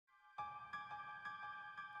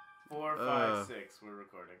4, 5, 6. We're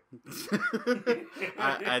recording.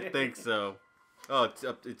 I think so. Oh,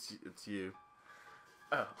 it's you.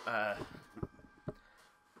 Oh,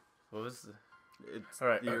 what was the... It's all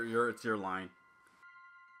right. It's your line.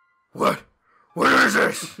 What? What is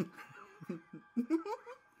this?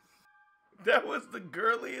 That was the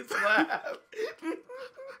girliest laugh.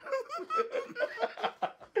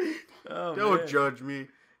 Oh, Don't judge me.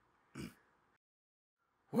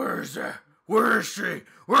 Where is that? Where is she?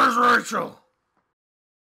 Where's Rachel?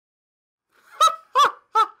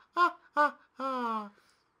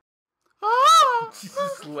 She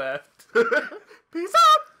just left. Peace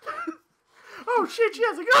out. Oh shit, she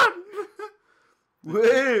has a gun.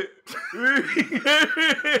 Wait.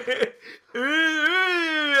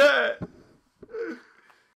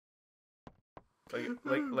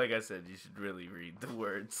 Like I said, you should really read the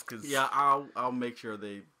words, cause yeah, I'll make sure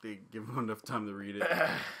they give him enough time to read it.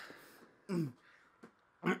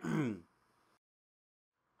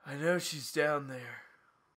 I know she's down there.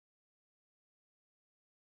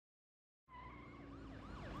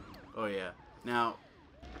 Oh yeah. Now,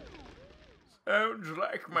 sounds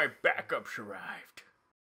like my backup's arrived.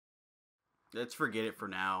 let's forget it for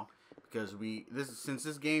now because since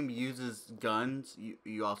this game uses guns,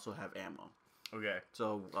 you also have ammo. Okay.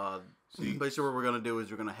 So basically what we're gonna do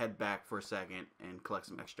is we're gonna head back for a second and collect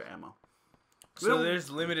some extra ammo. So there's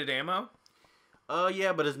limited ammo?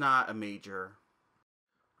 Yeah, but it's not a major.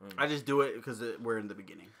 I just do it because we're in the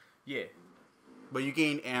beginning. Yeah. But you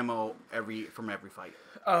gain ammo from every fight.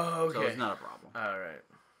 Oh, okay. So it's not a problem. All right.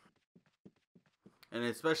 And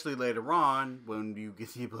especially later on when you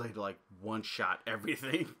get the ability to like one-shot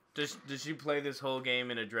everything. Does she play this whole game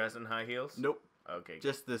in a dress and high heels? Nope. Okay.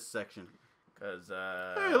 Just this section. Because,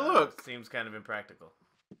 hey, look. Seems kind of impractical.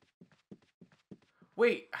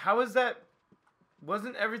 Wait, how is that?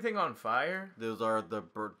 Wasn't everything on fire? Those are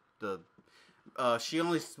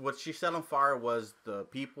what she set on fire was the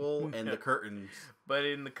people and the curtains. But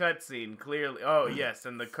in the cutscene, clearly, oh yes,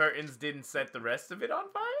 and the curtains didn't set the rest of it on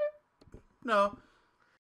fire? No.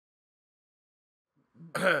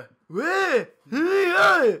 What?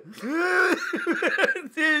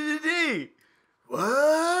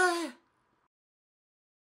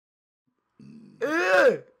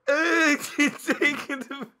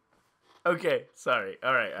 Okay, sorry.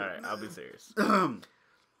 All right. I'll be serious. Hold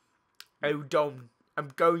on.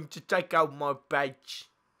 I'm going to take out my badge.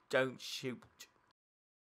 Don't shoot.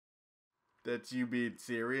 That's you being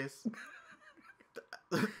serious?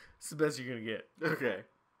 It's the best you're going to get. Okay.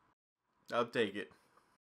 I'll take it.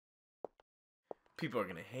 People are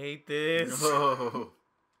going to hate this. Oh,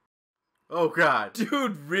 God.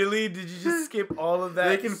 Dude, really? Did you just skip all of that?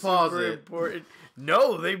 They can pause it. Important?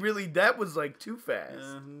 No, that was like too fast.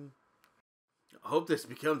 I hope this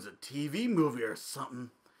becomes a TV movie or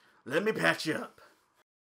something. Let me patch you up.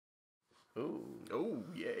 Ooh. Oh,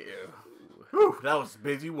 yeah. Whew, that was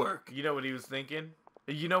busy work. You know what he was thinking?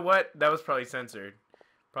 You know what? That was probably censored.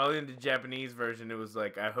 Probably in the Japanese version, it was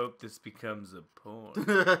like, I hope this becomes a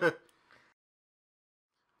porn.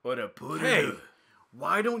 What a porn. Hey,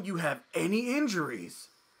 why don't you have any injuries?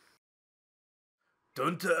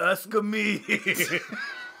 Don't ask me.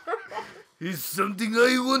 It's something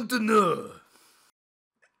I want to know.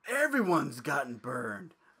 Everyone's gotten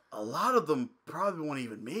burned. A lot of them probably won't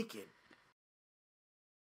even make it.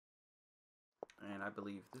 And I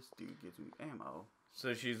believe this dude gives me ammo.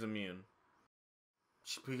 So she's immune.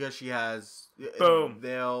 Because she has... Boom.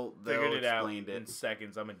 They'll Figured it out explain in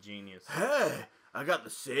seconds. I'm a genius. Hey, I got the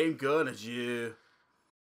same gun as you.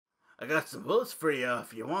 I got some bullets for you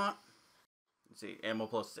if you want. Let's see, ammo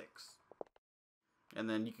plus 6. And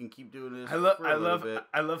then you can keep doing this. I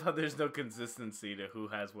love how there's no consistency to who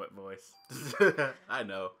has what voice. I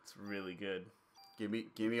know. It's really good. Give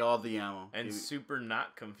me all the ammo. And super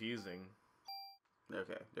not confusing.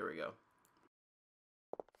 Okay, there we go.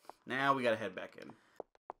 Now we gotta head back in.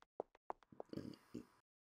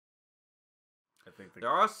 I think there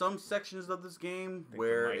are some sections of this game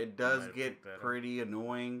where it does get pretty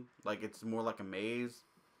annoying. Like it's more like a maze,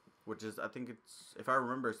 which is I think it's if I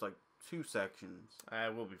remember it's like 2 sections.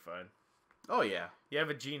 We'll be fine. Oh yeah. You have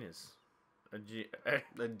a genus. A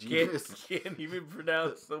genus. Can't even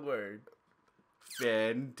pronounce the word.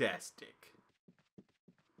 Fantastic.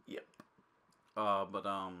 Yep. But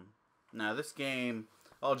now this game,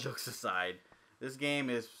 all jokes aside, this game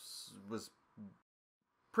was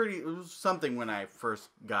pretty. It was something when I first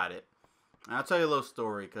got it. And I'll tell you a little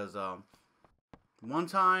story because one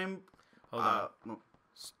time. Hold on.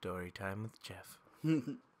 Story time with Jeff.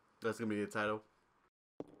 That's gonna be the title.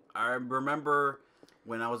 I remember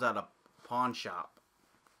when I was at a pawn shop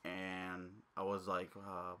and I was like,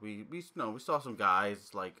 we saw some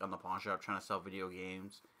guys like on the pawn shop trying to sell video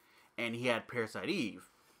games, and he had Parasite Eve.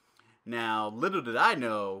 Now, little did I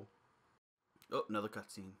know. Oh, another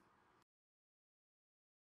cutscene.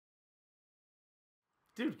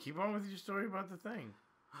 Dude, keep on with your story about the thing.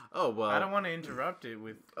 Oh well. I don't want to interrupt it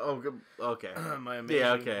with. Oh, okay. My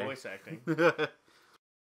amazing voice acting.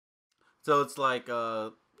 So it's like,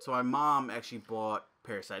 so my mom actually bought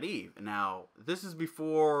Parasite Eve. And now, this is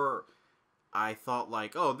before I thought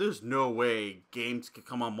like, oh, there's no way games could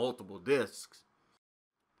come on multiple discs.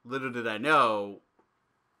 Little did I know,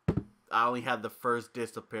 I only had the first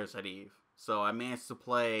disc of Parasite Eve. So I managed to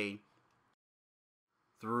play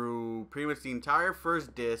through pretty much the entire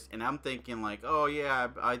first disc, and I'm thinking like, oh yeah,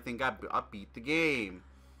 I think I beat the game.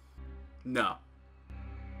 No.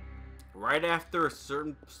 Right after a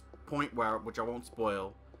certain point which I won't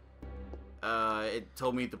spoil, it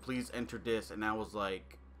told me to please enter disc, and I was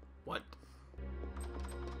like, what?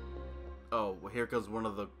 Oh, well, here comes one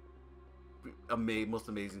of the most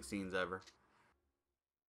amazing scenes ever.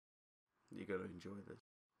 You're gonna enjoy this.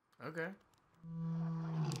 Okay.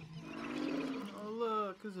 Oh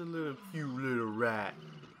look, it's a cute little rat,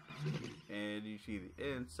 and you see the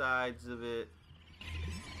insides of it.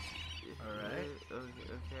 All right.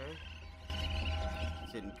 Okay.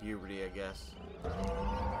 It's hitting puberty, I guess.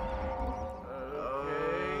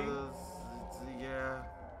 Okay. Yeah.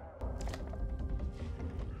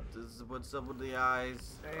 This is what's up with the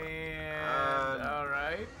eyes. And all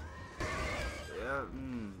right. Yeah.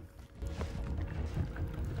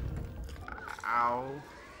 Ow.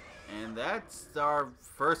 And that's our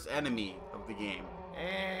first enemy of the game.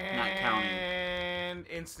 And not counting. And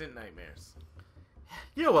instant nightmares.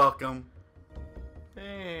 You're welcome.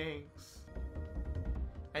 Thanks.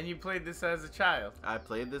 And you played this as a child? I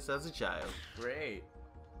played this as a child. Great.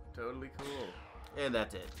 Totally cool. And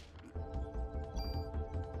that's it.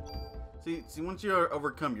 See, once you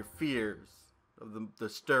overcome your fears of the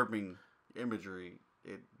disturbing imagery,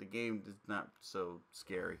 the game is not so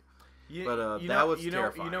scary. That was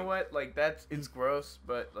terrifying. You know what? Like it's gross,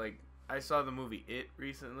 but like I saw the movie It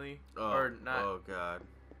recently, or not? Oh God.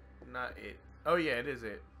 Not It. Oh yeah, it is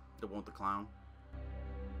It. The one with the clown.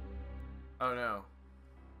 Oh no.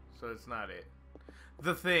 So it's not It.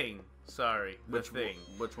 The Thing. Sorry, The Thing.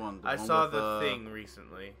 Which one? I saw The Thing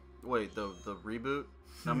recently. Wait, the reboot?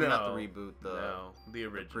 No, I mean, not the reboot. The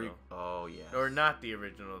original. Oh yeah. Or not the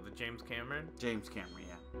original. The James Cameron. James Cameron,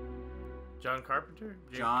 yeah. John Carpenter?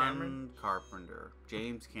 Carpenter.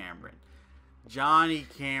 James Cameron. Johnny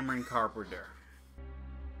Cameron Carpenter.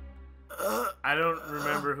 I don't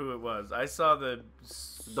remember who it was. I saw the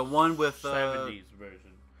one with 70s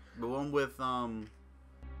version. The one with Wow,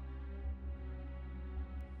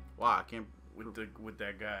 I can't with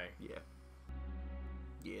that guy. Yeah.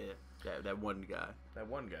 Yeah, that one guy. That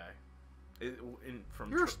one guy.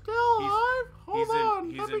 You're still alive? Hold on.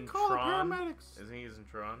 He's Let me in call Tron. the paramedics. Isn't he in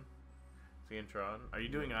Tron? Is he in Tron? Are you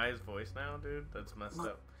doing Aya's voice now, dude? That's messed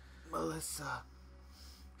up. Melissa.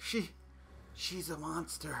 She's a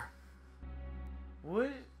monster.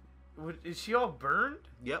 What? Is she all burned?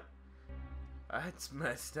 Yep. That's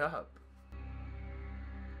messed up.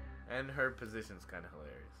 And her position's kind of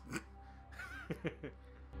hilarious.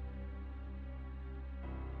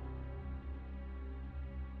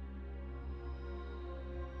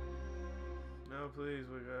 No, please,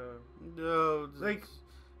 we go. No, like,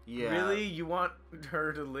 yeah. Really? You want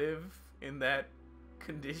her to live in that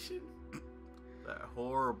condition? That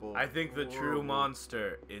horrible. I think the true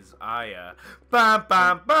monster is Aya. Bam,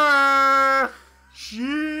 bam, bam!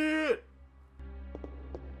 Shit!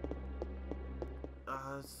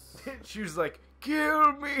 She was like,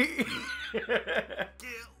 kill me!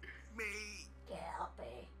 Kill me!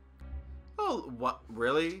 Oh, what?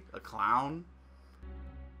 Really? A clown?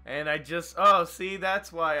 And I just... see,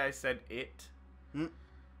 that's why I said it.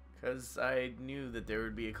 Because I knew that there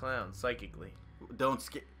would be a clown, psychically. Don't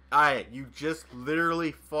scare... Alright, you just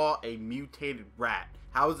literally fought a mutated rat.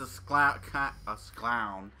 How is a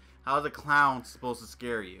clown... How is a clown supposed to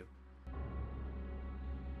scare you?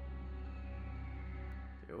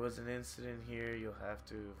 There was an incident here. You'll have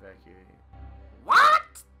to evacuate.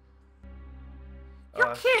 What?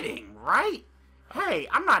 You're kidding, right? Hey,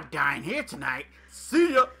 I'm not dying here tonight.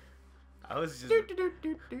 See ya. I was just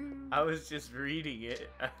reading it.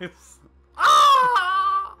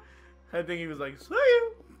 Ah! I think he was like, see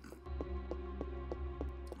you.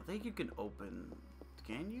 I think you can open.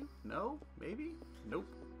 Can you? No? Maybe? Nope.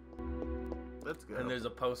 Let's go. And there's a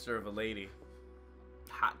poster of a lady.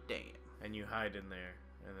 Hot damn. And you hide in there.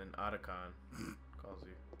 And then Otacon calls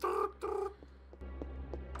you.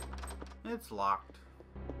 It's locked.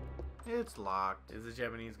 It's locked. It's a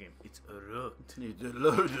Japanese game. It's a root. It's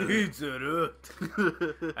loaded. It's a root.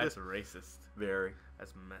 That's racist. Very.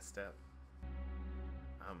 That's messed up.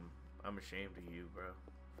 I'm ashamed of you, bro,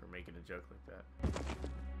 for making a joke like that.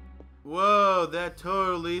 Whoa, that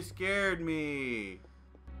totally scared me.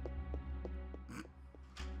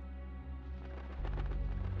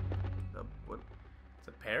 What? It's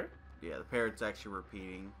a parrot? Yeah, the parrot's actually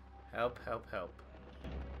repeating. Help, help, help.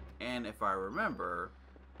 And if I remember,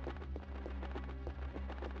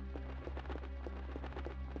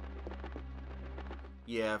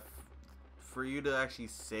 yeah, for you to actually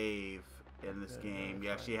save in this game, you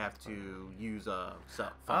actually have to use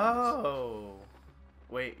phones. Oh,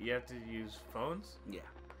 wait, you have to use phones? Yeah.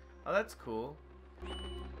 Oh, that's cool.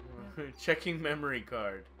 Checking memory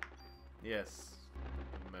card. Yes,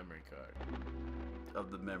 memory card. Of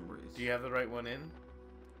the memories. Do you have the right one in?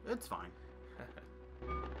 It's fine.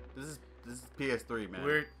 This is PS3,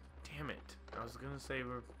 man. Damn it. I was gonna say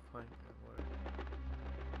we're playing.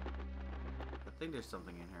 I think there's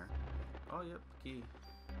something in here. Oh, yep, key.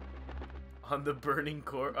 On the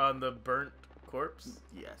burnt corpse?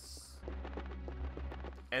 Yes.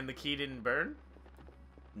 And the key didn't burn?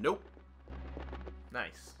 Nope.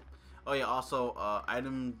 Nice. Oh yeah, also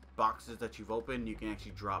item boxes that you've opened, you can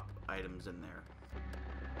actually drop items in there.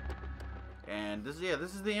 And this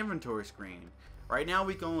is the inventory screen. Right now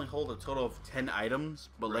we can only hold a total of 10 items,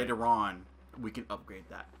 but later on we can upgrade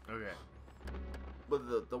that. Okay.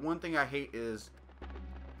 But the one thing I hate is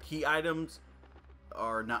key items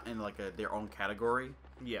are not in like their own category.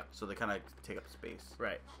 Yeah. So they kind of take up space.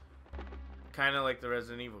 Right. Kind of like the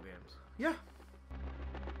Resident Evil games. Yeah.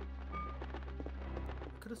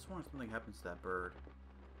 Could have sworn something happens to that bird.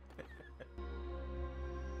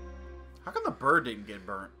 How come the bird didn't get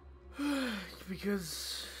burnt?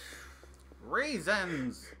 Because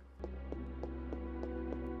raisins.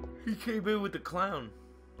 He came in with the clown.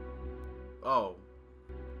 Oh,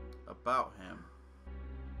 about him.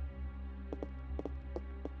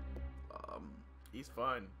 He's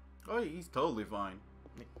fine. Oh, he's totally fine.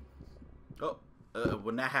 Oh,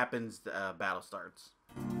 when that happens, the battle starts.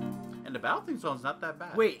 And the battle theme song's not that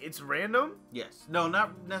bad. Wait, it's random? Yes. No,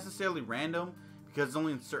 not necessarily random, because it's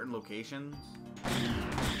only in certain locations.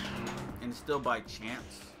 And it's still by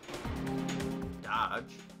chance.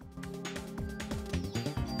 Dodge.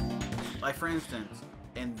 Like, for instance,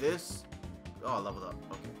 in this... Oh, I leveled up.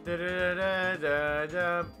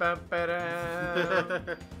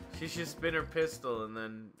 Okay. She should spin her pistol and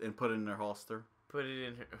then... And put it in her holster. Put it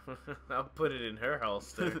in her... I'll put it in her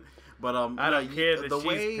holster. But, I don't care that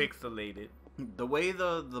she's pixelated. The way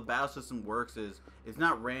the battle system works is it's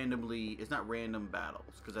not random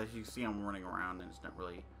battles, because as you see I'm running around and it's not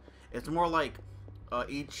really, it's more like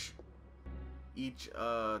each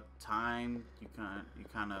time you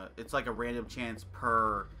kind of it's like a random chance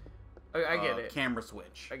per I get it. Camera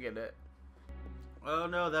switch. I get it. Oh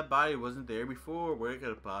no, that body wasn't there before. Where could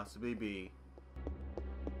it possibly be?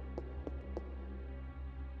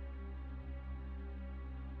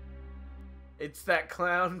 It's that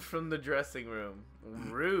clown from the dressing room.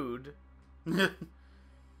 Rude.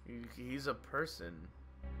 He's a person.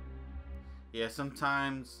 Yeah,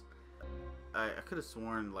 sometimes I could have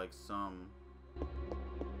sworn like some.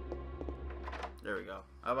 There we go.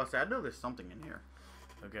 I was about to say I know there's something in here.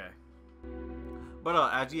 Okay. But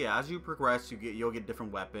as you progress, you'll get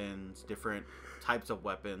different weapons, different types of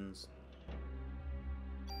weapons.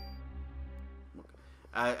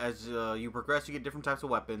 As you progress, you get different types of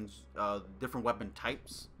weapons, different weapon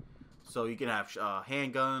types. So you can have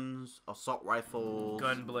handguns, assault rifles,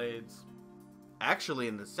 gun blades. Actually,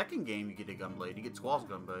 in the second game, you get a gun blade. You get Squall's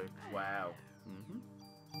gun blade. Wow.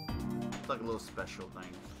 It's like a little special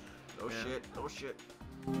thing. Oh yeah. Shit! Oh shit!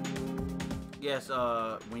 Yes.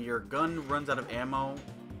 When your gun runs out of ammo,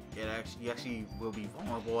 you actually will be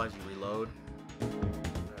vulnerable as you reload.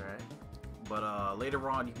 Alright. But later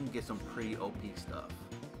on, you can get some pretty OP stuff.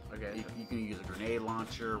 Okay. You can use a grenade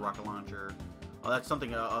launcher, rocket launcher. Oh, that's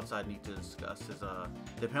something else I need to discuss. Is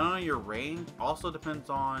depending on your range, also depends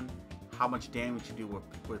on how much damage you do with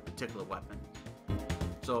a particular weapon.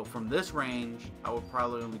 So from this range, I would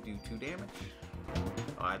probably only do 2 damage.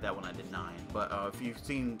 At that one I did 9. But if you've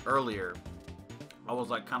seen earlier, I was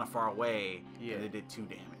like kind of far away, and they did 2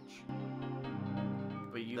 damage.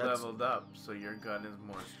 But you leveled up, so your gun is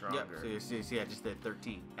more stronger. Yep. So you see, I just did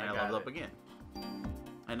 13, and I got leveled up again.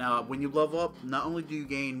 And when you level up, not only do you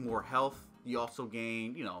gain more health, you also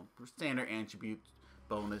gain, standard attributes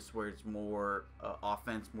bonus where it's more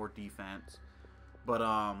offense, more defense. But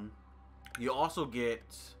you also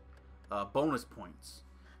get bonus points.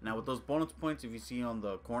 Now with those bonus points, if you see on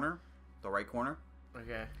the corner, the right corner,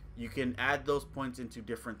 Okay. You can add those points into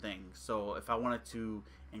different things. So if I wanted to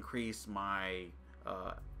increase my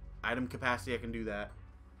item capacity, I can do that.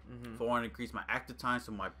 Mm-hmm. If I want to increase my active time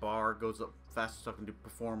so my bar goes up faster so I can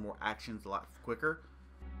perform more actions a lot quicker.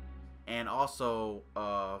 And also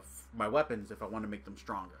my weapons if I want to make them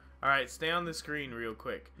stronger. All right, stay on the screen real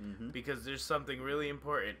quick Mm-hmm. because there's something really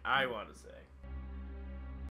important I want to say.